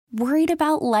Worried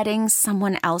about letting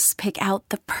someone else pick out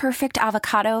the perfect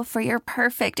avocado for your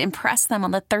perfect impress them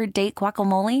on the third date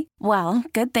guacamole? Well,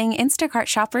 good thing Instacart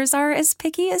shoppers are as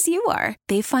picky as you are.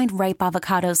 They find ripe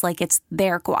avocados like it's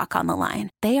their guac on the line.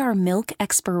 They are milk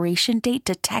expiration date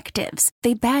detectives.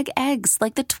 They bag eggs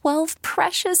like the 12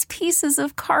 precious pieces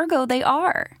of cargo they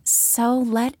are. So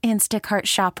let Instacart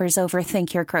shoppers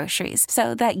overthink your groceries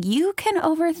so that you can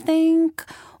overthink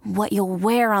what you'll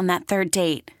wear on that third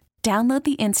date. Download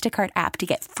the Instacart app to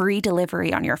get free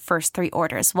delivery on your first 3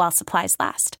 orders while supplies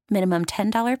last. Minimum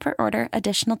 $10 per order.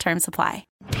 Additional terms apply.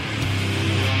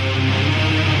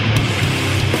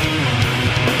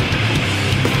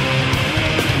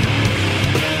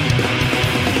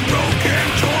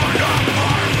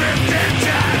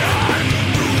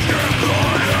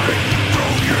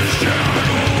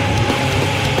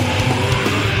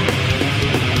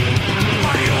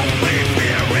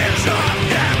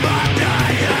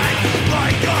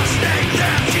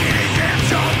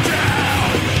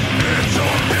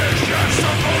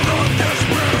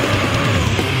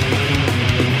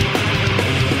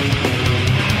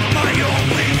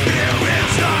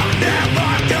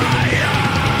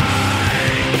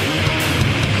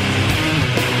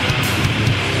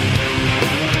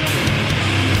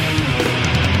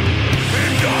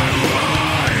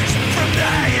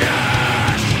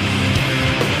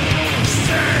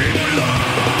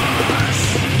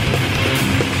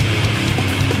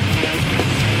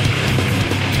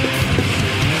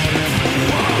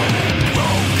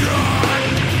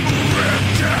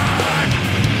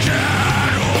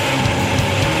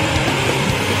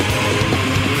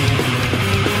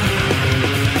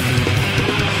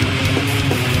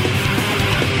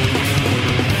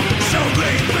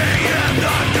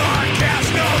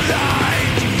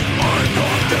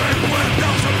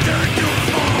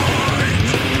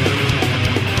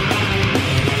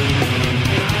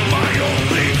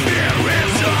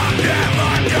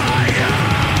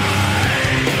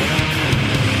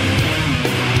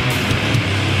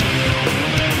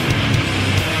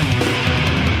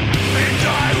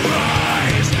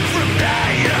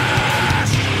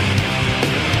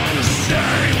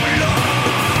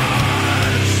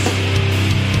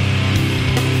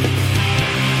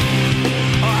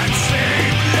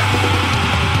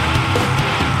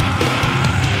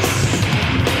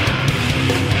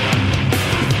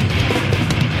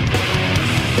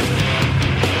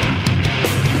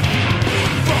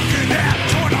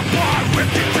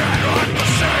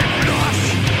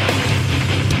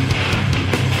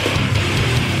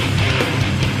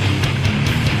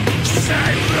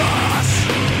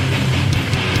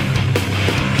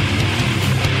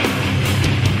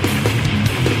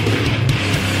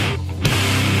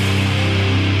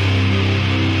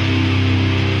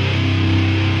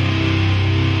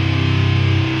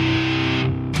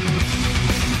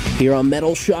 Here on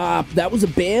Metal Shop, that was a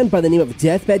band by the name of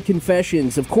Deathbed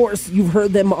Confessions. Of course, you've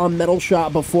heard them on Metal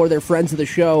Shop before. They're friends of the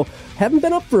show. Haven't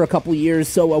been up for a couple years,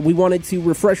 so we wanted to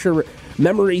refresh your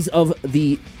memories of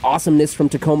the awesomeness from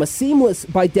Tacoma. Seamless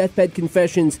by Deathbed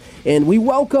Confessions, and we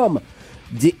welcome...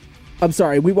 we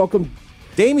welcome...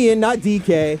 Damien, not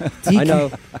DK. DK. I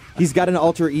know. He's got an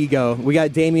alter ego. We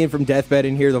got Damien from Deathbed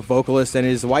in here, the vocalist, and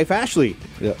his wife, Ashley.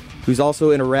 Yep. Who's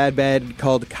also in a rad band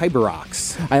called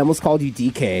Kyberox. I almost called you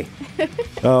DK.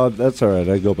 Oh, that's all right.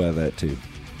 I go by that, too.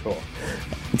 Cool.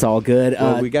 It's all good.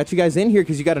 Well, we got you guys in here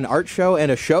because you got an art show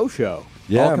and a show.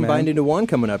 Yeah, all combined into one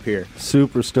coming up here.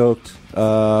 Super stoked.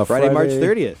 Friday, March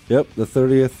 30th. Yep, the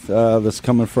 30th. This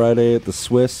coming Friday at the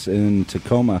Swiss in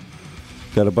Tacoma.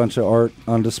 Got a bunch of art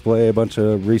on display, a bunch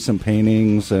of recent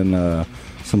paintings, and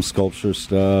some sculpture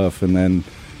stuff, and then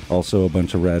also a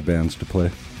bunch of rad bands to play.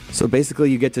 So basically,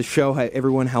 you get to show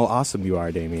everyone how awesome you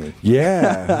are, Damien.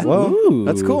 Yeah. Well,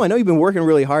 that's cool. I know you've been working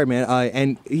really hard, man.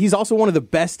 And he's also one of the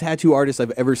best tattoo artists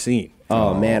I've ever seen.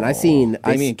 Oh man,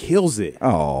 Damien kills it.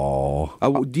 Oh.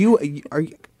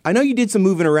 I know you did some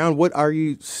moving around. What are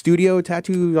you, studio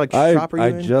tattoo shop are you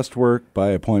in? I just work by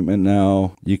appointment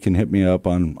now. You can hit me up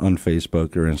on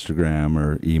Facebook or Instagram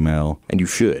or email. And you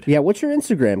should. Yeah, what's your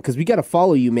Instagram? Because we got to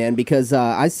follow you, man, because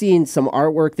I've seen some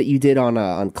artwork that you did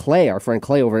on Clay, our friend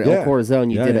Clay over at El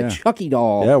Corazon. You did a Chucky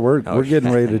doll. Yeah, we're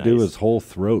getting ready to do his whole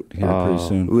throat here pretty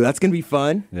soon. Ooh, that's going to be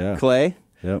fun. Yeah. Clay.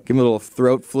 Yep. Give him a little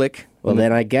throat flick. Well,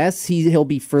 then I guess he'll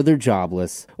be further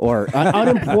jobless or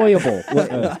unemployable.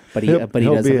 But he He'll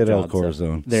does be have a at El job, so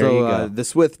Corazon. There you go.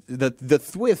 The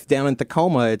Thwith down in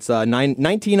Tacoma. It's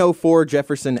 1904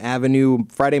 Jefferson Avenue,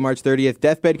 Friday, March 30th.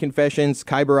 Deathbed Confessions,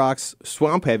 Kyberox,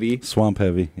 Swamp Heavy. Swamp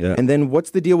Heavy, yeah. And then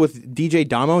what's the deal with DJ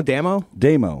Damo? Damo.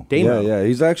 Damo. Yeah.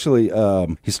 He's actually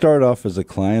he started off as a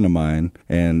client of mine,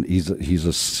 and he's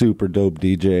a super dope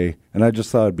DJ. And I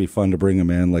just thought it'd be fun to bring him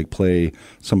in, like play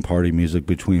some party music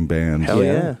between bands. Hell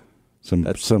yeah. Some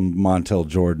Montel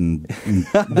Jordan.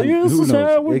 This is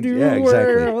how we do Yeah,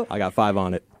 exactly. I got 5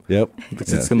 on it. Yep.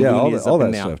 All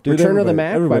that stuff. Dude, Return of the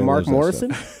Mac by everybody Mark loves that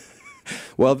Morrison. stuff.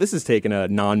 Well, this is taking a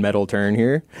non-metal turn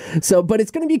here. So, but it's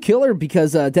going to be killer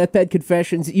because Deathbed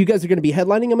Confessions, you guys are going to be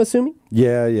headlining, I'm assuming?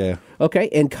 Yeah. Okay,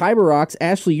 and Kyberox,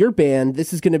 Ashley, your band,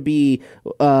 this is going to be,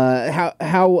 how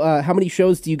many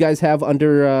shows do you guys have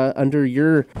under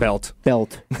your Belt.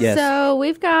 Yes. So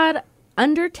we've got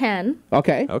under 10.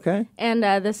 Okay. Okay. And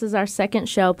this is our second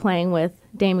show playing with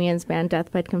Damien's band,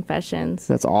 Deathbed Confessions.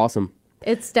 That's awesome.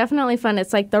 It's definitely fun.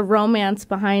 It's like the romance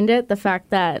behind it, the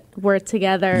fact that we're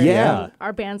together. Yeah. And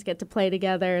our bands get to play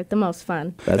together. The most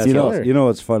fun. That's You killer. know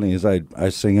what's funny is I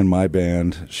sing in my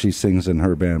band, she sings in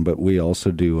her band, but we also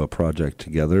do a project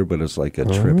together, but it's like a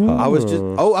trip hop. I was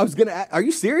gonna. Are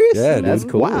you serious? Yeah, That's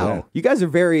dude. cool. Wow. Yeah. You guys are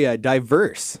very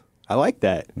diverse. I like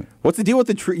that. What's the deal with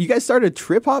you guys started a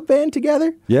trip hop band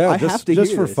together? Yeah, I have to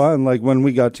just hear for this. fun. Like when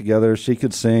we got together, she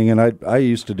could sing, and I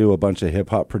used to do a bunch of hip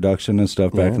hop production and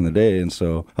stuff back in the day, and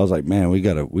so I was like, man, we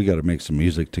gotta make some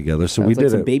music together. So Sounds we like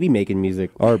did some it. baby making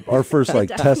music. Our first like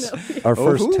test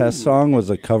test song was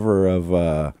a cover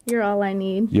of You're all I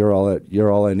need. You're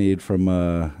All I Need from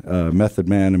Method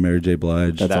Man and Mary J.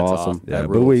 Blige. That's awesome. Yeah, That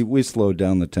but rules. we slowed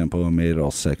down the tempo and made it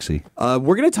all sexy. We're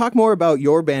going to talk more about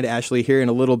your band, Ashley, here in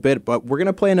a little bit, but we're going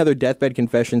to play another Deathbed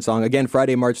Confession song. Again,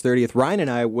 Friday, March 30th. Ryan and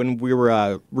I, when we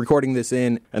were recording this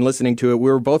in and listening to it, we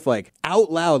were both like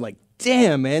out loud, like,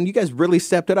 damn, man, you guys really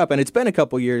stepped it up. And it's been a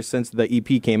couple years since the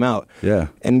EP came out. Yeah.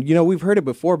 And, we've heard it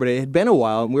before, but it had been a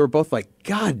while, and we were both like,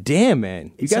 God damn,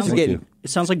 man. You guys are getting... It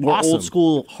sounds like more Awesome. old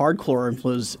school hardcore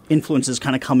influences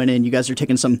kind of coming in. You guys are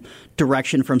taking some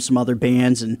direction from some other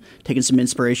bands and taking some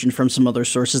inspiration from some other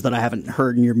sources that I haven't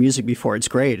heard in your music before. It's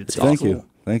great. It's Thank awesome.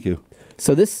 you.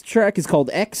 So this track is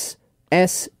called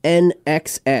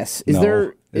XSNXS.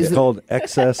 It's called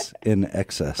Excess in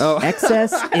Excess. Oh.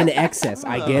 Excess in excess.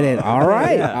 I get it. All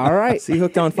right. See,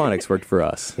 Hooked on Phonics worked for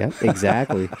us. Yep,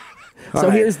 exactly. So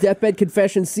right. here's Deathbed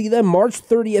Confessions. See them March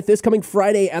 30th, this coming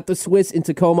Friday at the Swiss in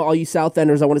Tacoma. All you South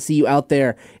Enders, I want to see you out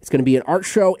there. It's going to be an art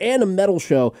show and a metal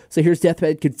show. So here's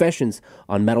Deathbed Confessions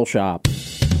on Metal Shop. A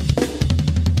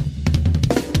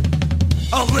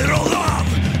little love,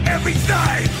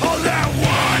 everything, all at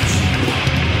once.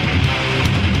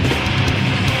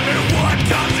 And what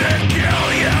does it kill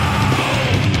you?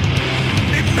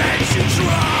 It makes you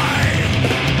try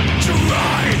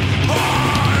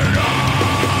harder.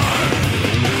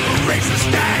 Raise the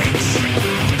stakes,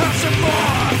 have some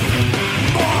more,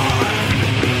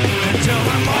 until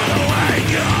I'm all the way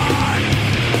gone.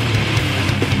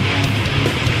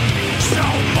 So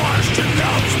much to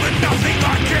lose, but nothing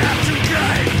I care to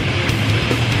gain.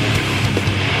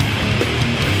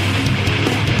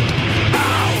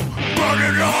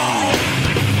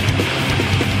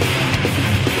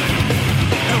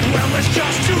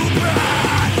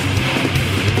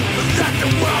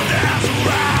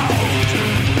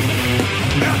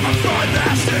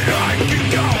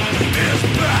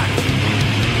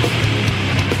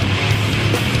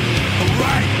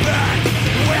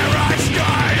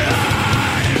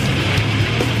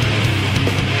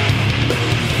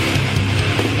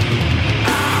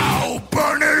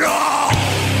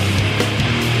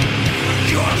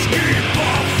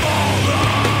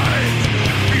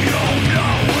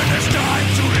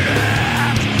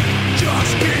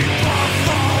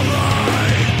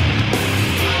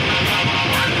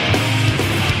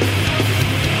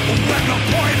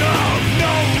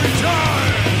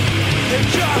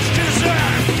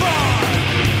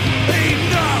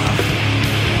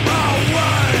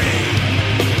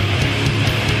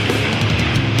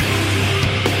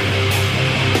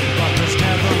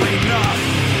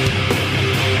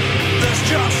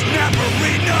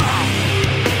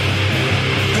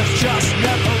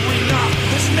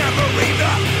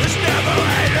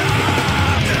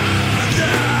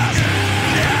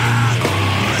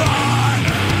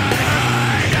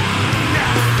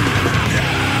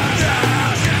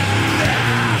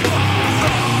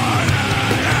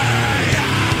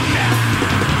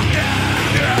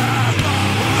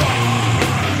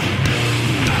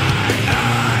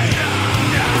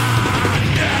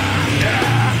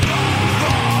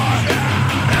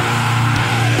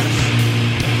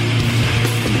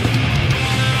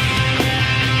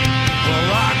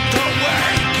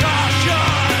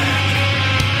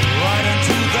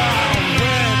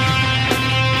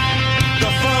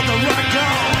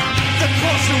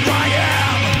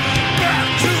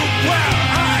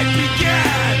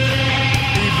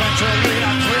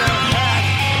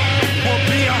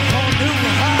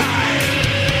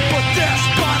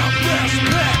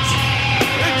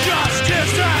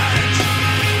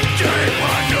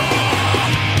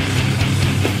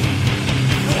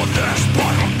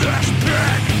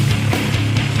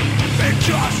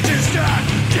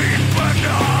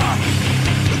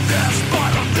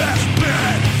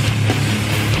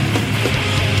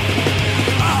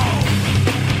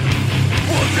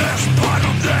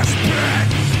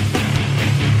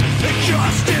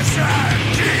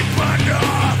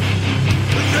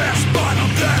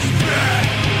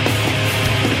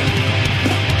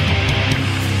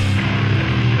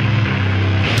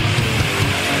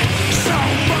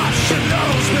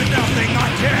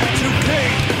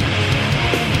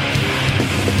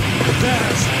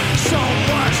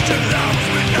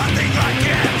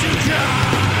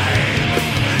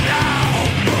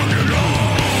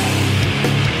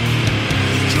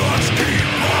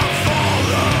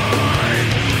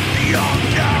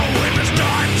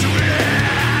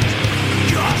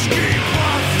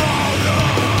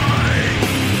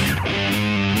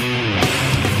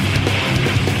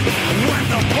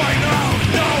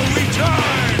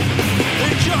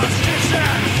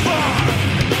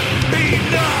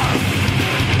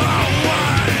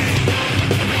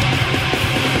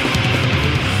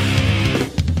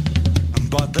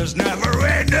 There's never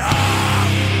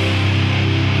enough.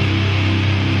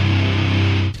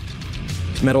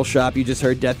 Metal Shop, you just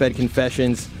heard Deathbed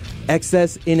Confessions,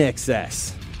 Excess in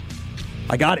Excess.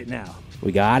 I got it now.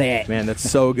 We got it. Man, that's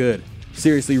so good.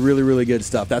 Seriously, really, really good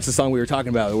stuff. That's the song we were talking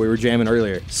about that we were jamming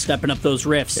earlier. Stepping up those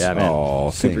riffs. Yeah, man.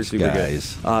 Oh, super, thanks, super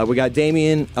guys. good. We got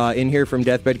Damien in here from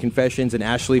Deathbed Confessions and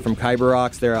Ashley from Kyber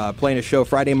Rocks. They're playing a show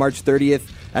Friday, March 30th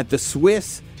at the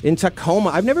Swiss in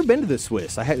Tacoma. I've never been to the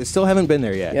Swiss. I still haven't been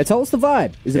there yet. Yeah, tell us the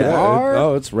vibe. Is it a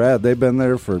bar? It's rad. They've been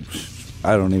there for,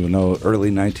 I don't even know, early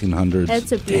 1900s.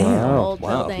 It's a beautiful old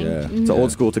Wow. building. Yeah. Mhm. It's an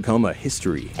old school Tacoma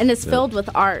history. And it's filled with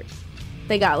art.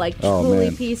 They got like Oh, truly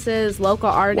man. pieces, local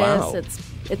artists. Wow.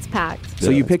 It's packed. So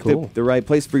Yeah, you that's picked cool. the right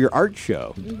place for your art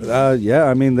show. Yeah,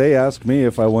 I mean, they asked me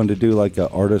if I wanted to do like a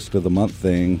Artist of the Month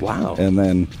thing. Wow. And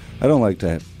then I don't like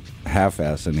to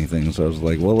half-ass anything, so I was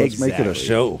like, well, let's make it a Exactly.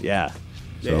 show. Yeah.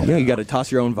 So- You got to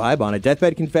toss your own vibe on it.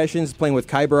 Deathbed Confessions, playing with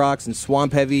Kyber Rocks and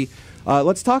Swamp Heavy.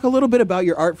 Let's talk a little bit about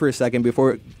your art for a second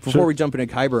before Sure. we jump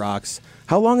into Kyber Rocks.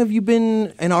 How long have you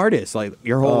been an artist? Like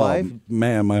your whole life?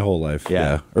 Man, my whole life. Yeah.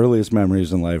 Yeah. Earliest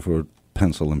memories in life were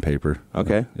pencil and paper.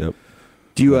 Okay. Yep.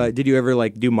 Do you did you ever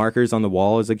like do markers on the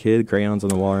wall as a kid, crayons on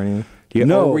the wall or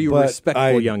anything? Or were you a but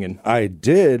respectful youngin? I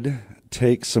did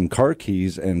take some car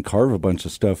keys and carve a bunch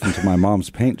of stuff into my mom's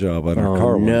paint job on her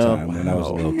car no. one time when I was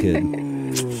a little kid.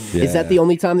 Yeah. Is that the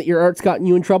only time that your art's gotten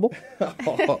you in trouble?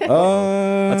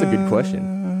 That's a good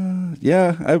question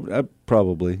Yeah, I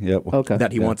probably. Yep. Okay.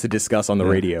 that he wants to discuss on the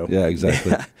radio. Yeah,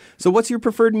 exactly. So what's your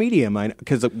preferred medium?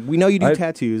 Because we know you do I-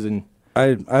 tattoos and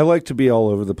I like to be all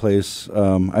over the place.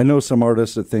 I know some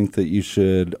artists that think that you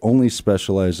should only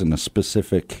specialize in a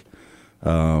specific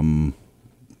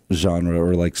genre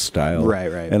or like style.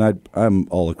 Right. And I'm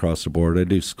all across the board. I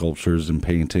do sculptures and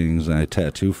paintings, and I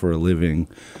tattoo for a living.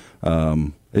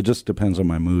 It just depends on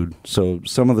my mood. So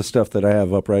some of the stuff that I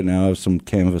have up right now, I have some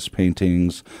canvas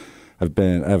paintings. I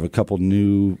have a couple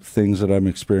new things that I'm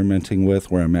experimenting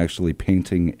with where I'm actually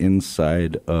painting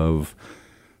inside of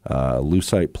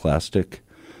lucite plastic.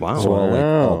 Wow. So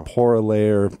I'll pour a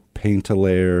layer, paint a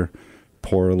layer,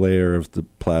 pour a layer of the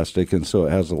plastic, and so it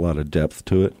has a lot of depth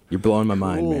to it. you're blowing my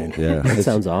mind, man. Yeah, That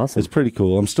sounds awesome. It's pretty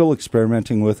cool. I'm still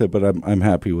experimenting with it, but I'm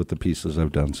happy with the pieces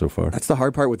I've done so far. That's the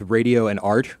hard part with radio and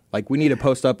art. Like we need to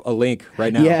post up a link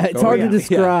right now. Yeah, it's Oh, hard yeah. to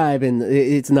describe, and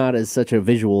it's not as such a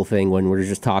visual thing when we're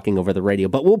just talking over the radio.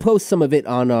 But we'll post some of it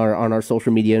on our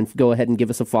social media, and go ahead and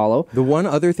give us a follow. The one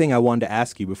other thing I wanted to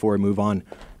ask you before we move on,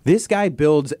 this guy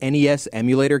builds NES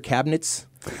emulator cabinets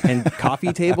and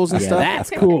coffee tables and Yeah, stuff. that's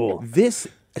cool. This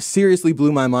seriously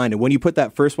blew my mind. And when you put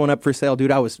that first one up for sale,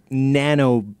 dude, I was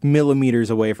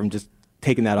nanomillimeters away from just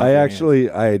taking that off.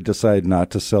 I decided not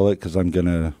to sell it because I'm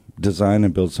gonna design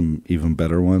and build some even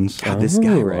better ones. God, this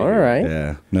guy right All here. right.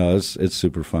 Yeah, no, it's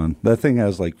super fun. That thing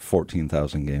has like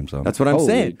 14,000 games on it. That's what I'm Holy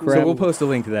saying. crap. So we'll post a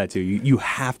link to that too. You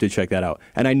have to check that out.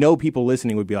 And I know people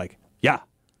listening would be like, yeah,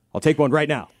 I'll take one right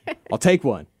now. I'll take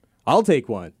one. I'll take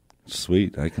one.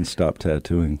 Sweet. I can stop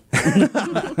tattooing.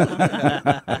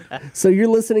 So you're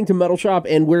listening to Metal Shop,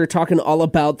 and we're talking all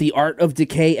about the Art of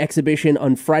Decay exhibition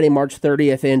on Friday, March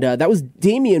 30th. And that was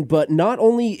Damien, but not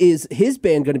only is his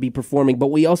band going to be performing, but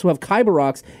we also have Kyber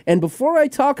Rocks. And before I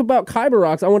talk about Kyber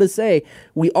Rocks, I want to say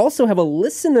we also have a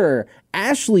listener,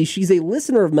 Ashley. She's a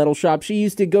listener of Metal Shop. She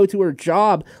used to go to her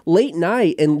job late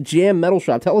night and jam Metal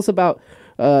Shop. Tell us about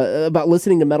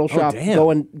listening to Metal Shop,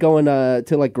 damn. going to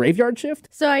like graveyard shift.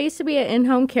 So I used to be an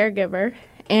in-home caregiver,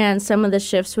 and some of the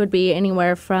shifts would be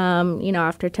anywhere from,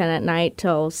 after 10 at night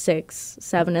till 6,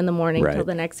 7 in the morning Right. till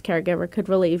the next caregiver could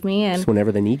relieve me. And Just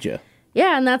whenever they need you.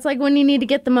 yeah, and that's like when you need to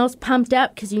get the most pumped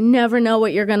up because you never know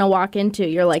what you're going to walk into.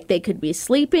 You're like, they could be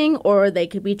sleeping or they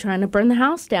could be trying to burn the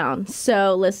house down.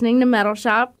 So listening to Metal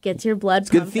Shop gets your blood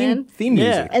Good pumping. theme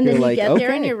music. And then You're you like, get there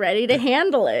and okay. you're ready to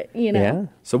handle it, Yeah.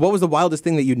 So what was the wildest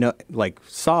thing that you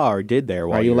saw or did there?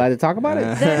 While Are you allowed to talk about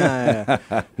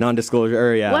it? Non-disclosure,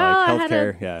 or Well, like I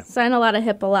healthcare, had to yeah. sign a lot of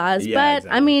HIPAA laws. Yeah, but,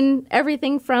 exactly. I mean,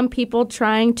 everything from people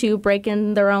trying to break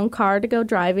in their own car to go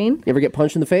driving. You ever get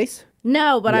punched in the face?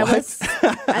 No, but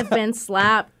I've been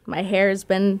slapped. My hair's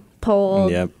been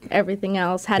pulled, Yep. everything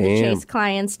else. Had Damn. to chase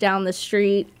clients down the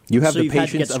street. You have So the you've had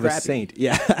to patience get of a scrappy. saint.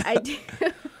 Yeah. I do.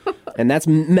 And that's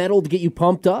metal to get you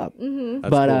pumped up. Mm-hmm.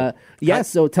 But cool. yeah,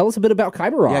 so tell us a bit about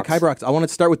Kyber Rocks. Yeah, Kyber Rocks. I want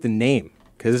to start with the name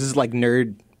because this is like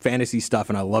nerd fantasy stuff,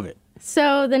 and I love it.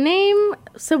 So the name,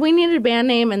 so we needed a band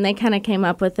name, and they kind of came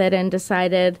up with it and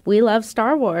decided we love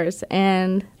Star Wars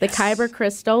and the Kyber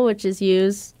crystal, which is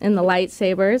used in the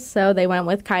lightsabers. So they went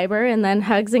with Kyber, and then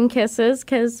hugs and kisses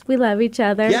because we love each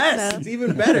other. Yes, So it's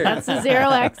even better. that's a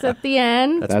 0X at the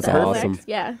end. That's Perfect. awesome.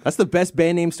 Yeah. That's the best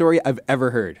band name story I've ever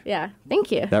heard. Yeah.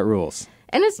 Thank you. That rules.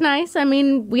 And it's nice. I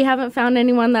mean, we haven't found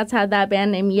anyone that's had that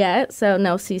band name yet, so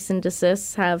no cease and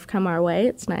desists have come our way.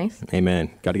 It's nice. Amen.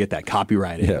 Got to get that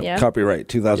copyrighted. Yeah, Yeah. copyright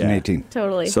 2018.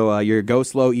 Totally. So your Go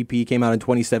Slow EP came out in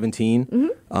 2017. Mm-hmm.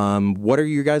 What are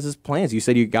your guys' plans? You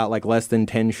said you got like less than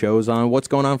 10 shows on. What's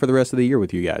going on for the rest of the year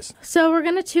with you guys? So we're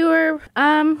going to tour.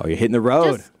 Oh, you're hitting the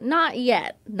road. Just not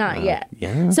yet. Not yet.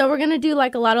 yeah. So we're going to do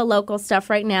like a lot of local stuff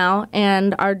right now.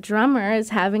 And our drummer is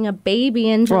having a baby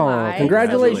in July. Oh,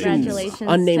 congratulations. So congratulations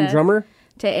Unnamed to- drummer.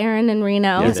 To Aaron and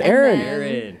Reno. Yes, And Aaron.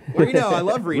 then- Reno. I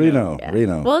love Reno.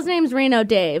 Reno. Well, his name's Reno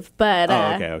Dave, but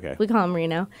okay. we call him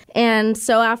Reno. And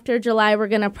so after July, we're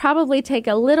going to probably take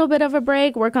a little bit of a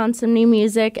break, work on some new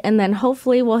music, and then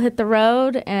hopefully we'll hit the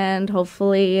road and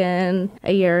hopefully in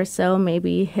a year or so,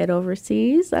 maybe hit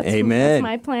overseas. That's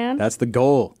my plan. That's the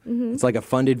goal. Mm-hmm. It's like a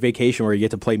funded vacation where you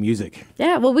get to play music.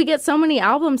 Yeah, well, we get so many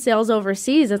album sales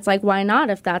overseas. It's like, why not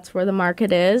if that's where the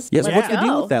market is? Yes. Let's What's the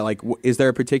deal go. with that? Like, is there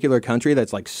a particular country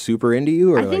that's like super into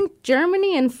you? Or I think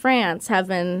Germany and France have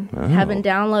been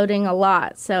downloading a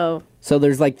lot. So So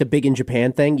there's like the big in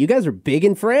Japan thing. You guys are big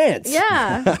in France.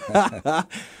 yeah, which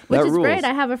That is rules. great.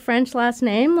 I have a French last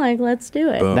name. Like, let's do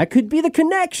it. That could be the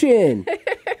connection. Do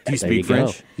you you speak go.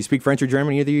 French? You speak French or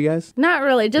German, either of you guys? Not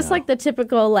really. Just like the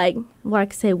typical, like, well, I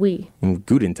could say oui.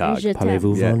 Guten Tag. Je t'aime.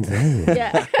 Parlez-vous Yeah. français?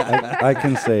 Yeah. I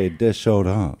can say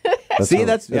Deschodant. See,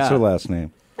 that's- that's yeah. her last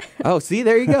name. Oh, see,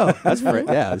 there you go. That's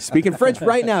yeah. Speaking French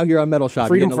right now here on Metal Shop.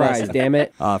 Freedom You're getting a fries, lesson. damn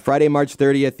it. Friday, March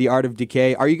 30th, The Art of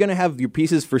Decay. Are you going to have your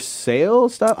pieces for sale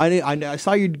stuff? I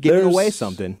saw you giving away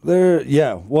something.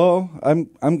 Well,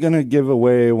 I'm gonna give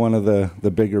away one of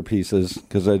the bigger pieces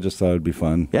because I just thought it'd be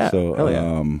fun. Yeah, So, hell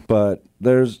yeah. But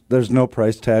there's no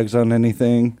price tags on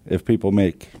anything. If people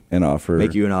make an offer,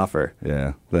 Make you an offer.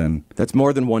 yeah, then That's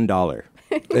more than $1.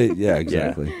 yeah,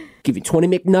 exactly. Give you 20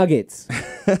 McNuggets.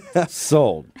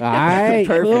 Sold. All right,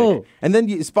 Perfect. cool. And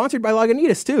then sponsored by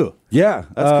Lagunitas too. Yeah,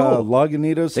 That's cool.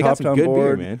 Lagunitas They got hopped some on good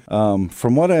beer, board. man.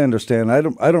 From what I understand, I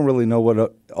don't really know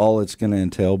what all it's going to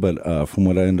entail, but from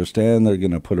what I understand, they're going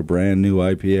to put a brand new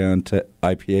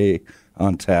IPA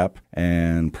on tap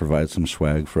and provide some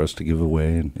swag for us to give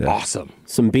away. And, yeah. Awesome.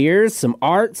 Some beers, some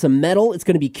art, some metal. It's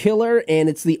going to be killer. And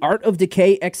it's the Art of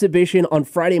Decay exhibition on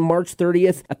Friday, March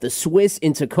 30th at the Swiss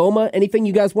in Tacoma. Anything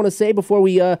you guys want to say before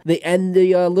we they end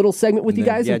the little segment with you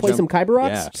guys and play some Kyber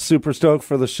Rocks? Yeah. Super stoked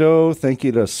for the show. Thank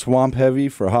you to Swamp Heavy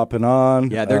for hopping on.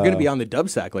 Yeah, they're going to be on the dub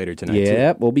sack later tonight too.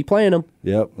 Yep, we'll be playing them.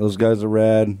 Yep, those guys are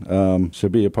rad.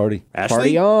 Should be a party. Ashley?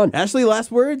 Party on. Ashley,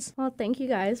 last words? Well, thank you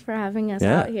guys for having us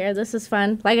Yeah. out here. This is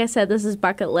fun. Like I said, this is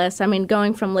bucket list. I mean,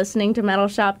 going from listening to Metal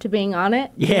Shop to being on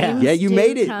it. Yeah. dreams Yeah, you do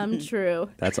made it. Come true.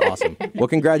 That's awesome. Well,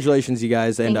 congratulations, you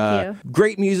guys. And Thank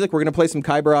great music. We're going to play some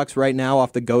Kyber Rocks right now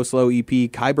off the Go Slow EP.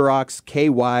 Kyber Rocks,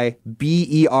 Kyberox.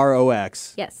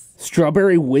 Yes.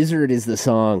 Strawberry Wizard is the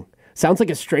song. Sounds like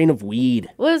a strain of weed.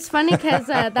 Well, it was funny because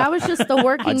that was just the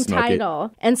working smoke it.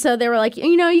 title. And so they were like,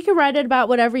 you know, you can write it about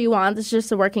whatever you want. It's just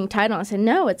a working title. I said,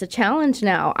 no, it's a challenge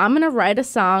now. I'm going to write a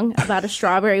song about a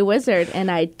strawberry wizard.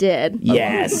 And I did.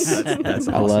 Yes. That's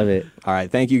I love it. All right,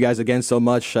 thank you guys again so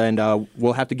much, and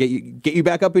we'll have to get you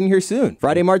back up in here soon.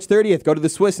 Friday, March 30th, go to the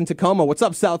Swiss in Tacoma. What's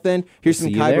up, South End? Here's some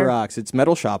See you Kyber there. Rocks. It's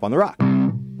Metal Shop on the Rock.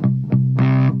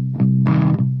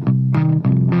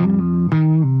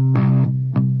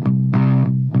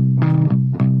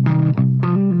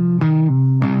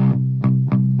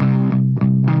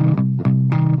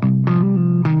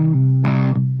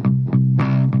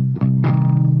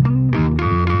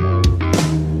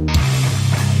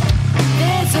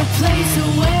 There's a place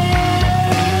where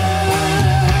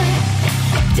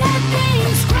dead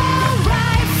things grow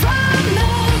right from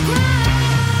the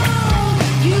ground.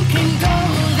 You can go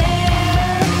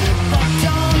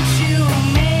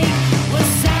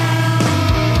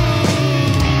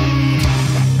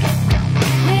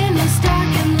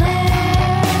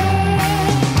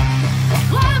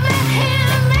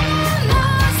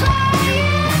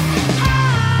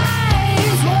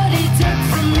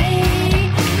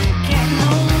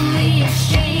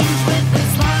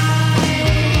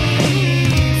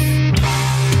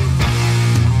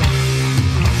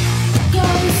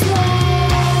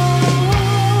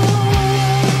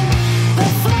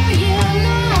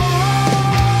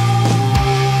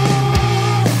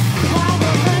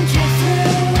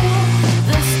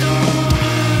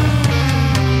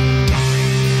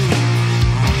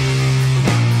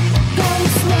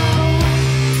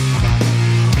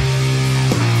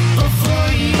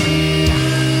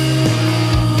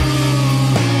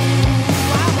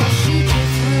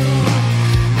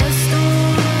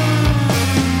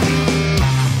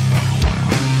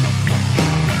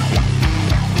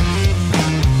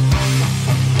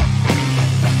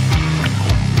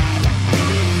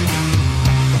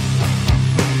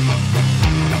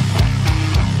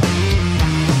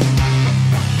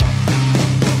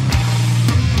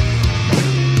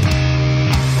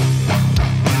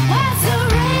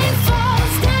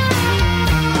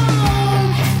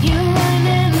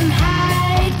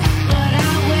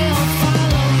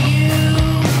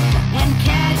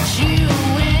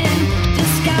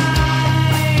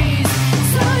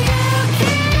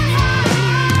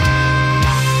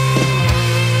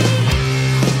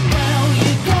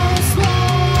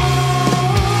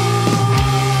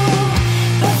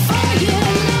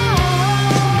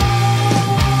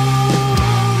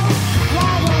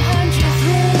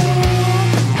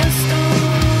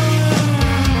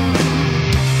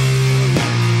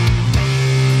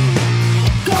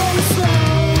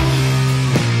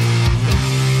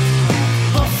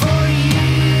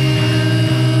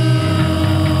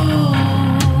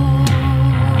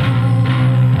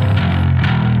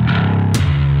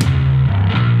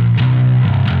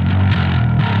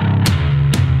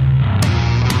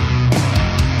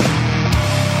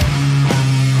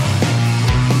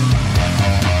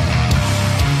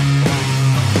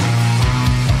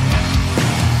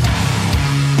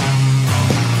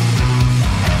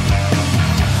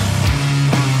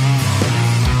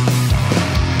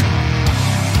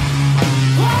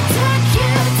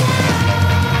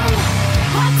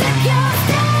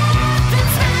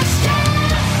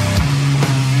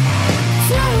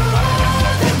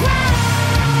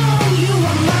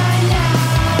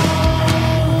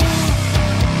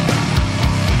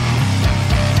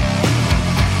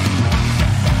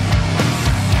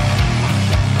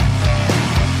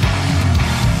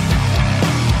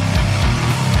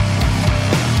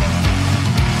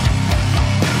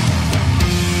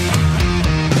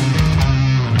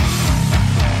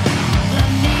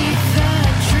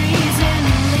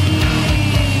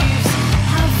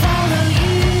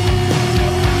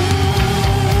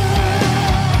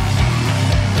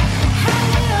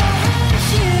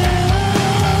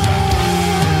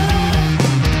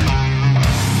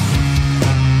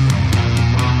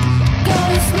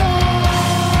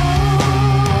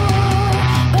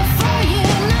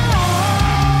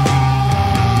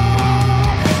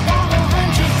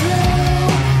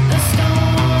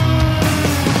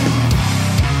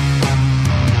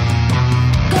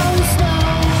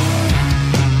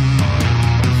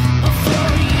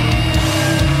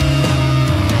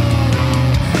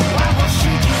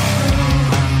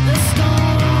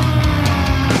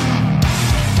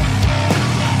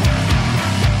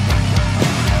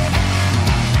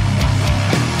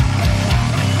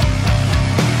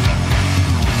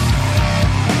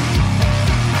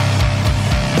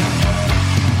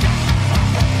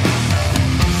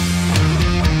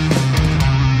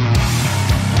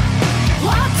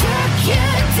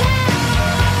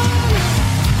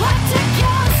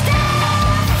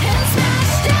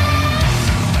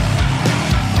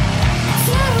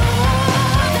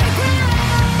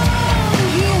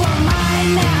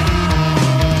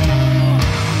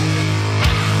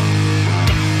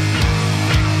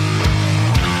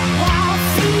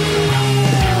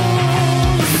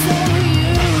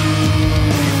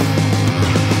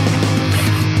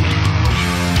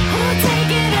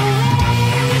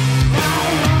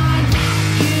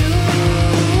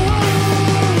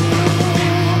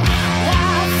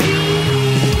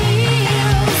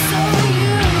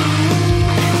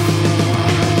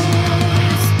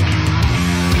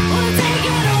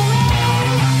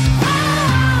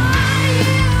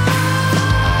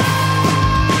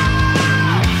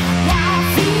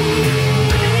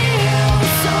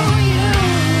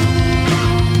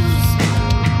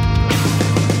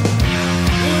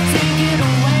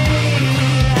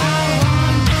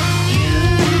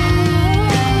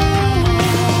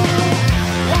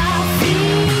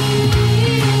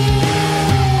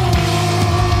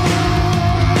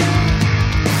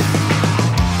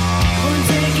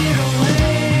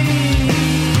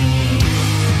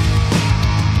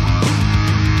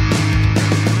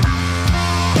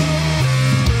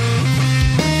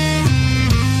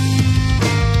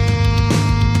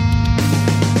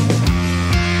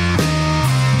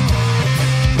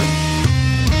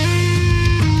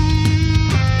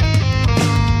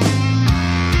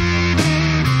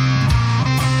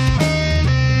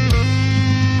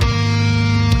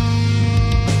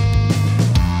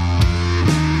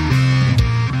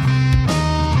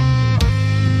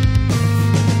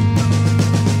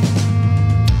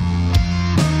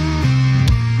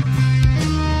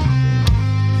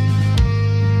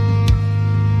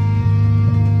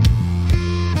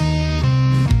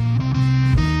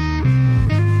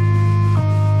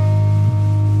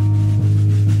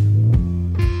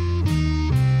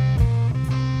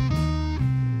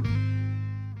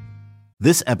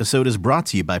This episode is brought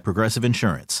to you by Progressive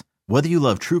Insurance. Whether you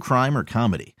love true crime or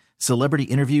comedy, celebrity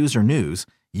interviews or news,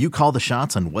 you call the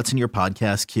shots on what's in your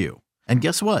podcast queue. And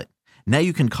guess what? Now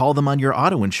you can call them on your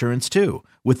auto insurance too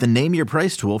with the Name Your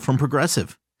Price tool from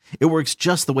Progressive. It works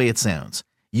just the way it sounds.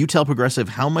 You tell Progressive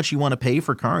how much you want to pay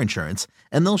for car insurance,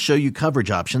 and they'll show you coverage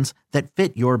options that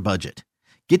fit your budget.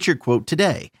 Get your quote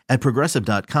today at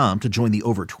Progressive.com to join the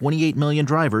over 28 million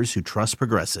drivers who trust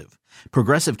Progressive.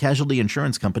 Progressive Casualty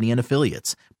Insurance Company and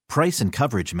Affiliates. Price and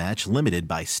coverage match limited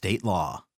by state law.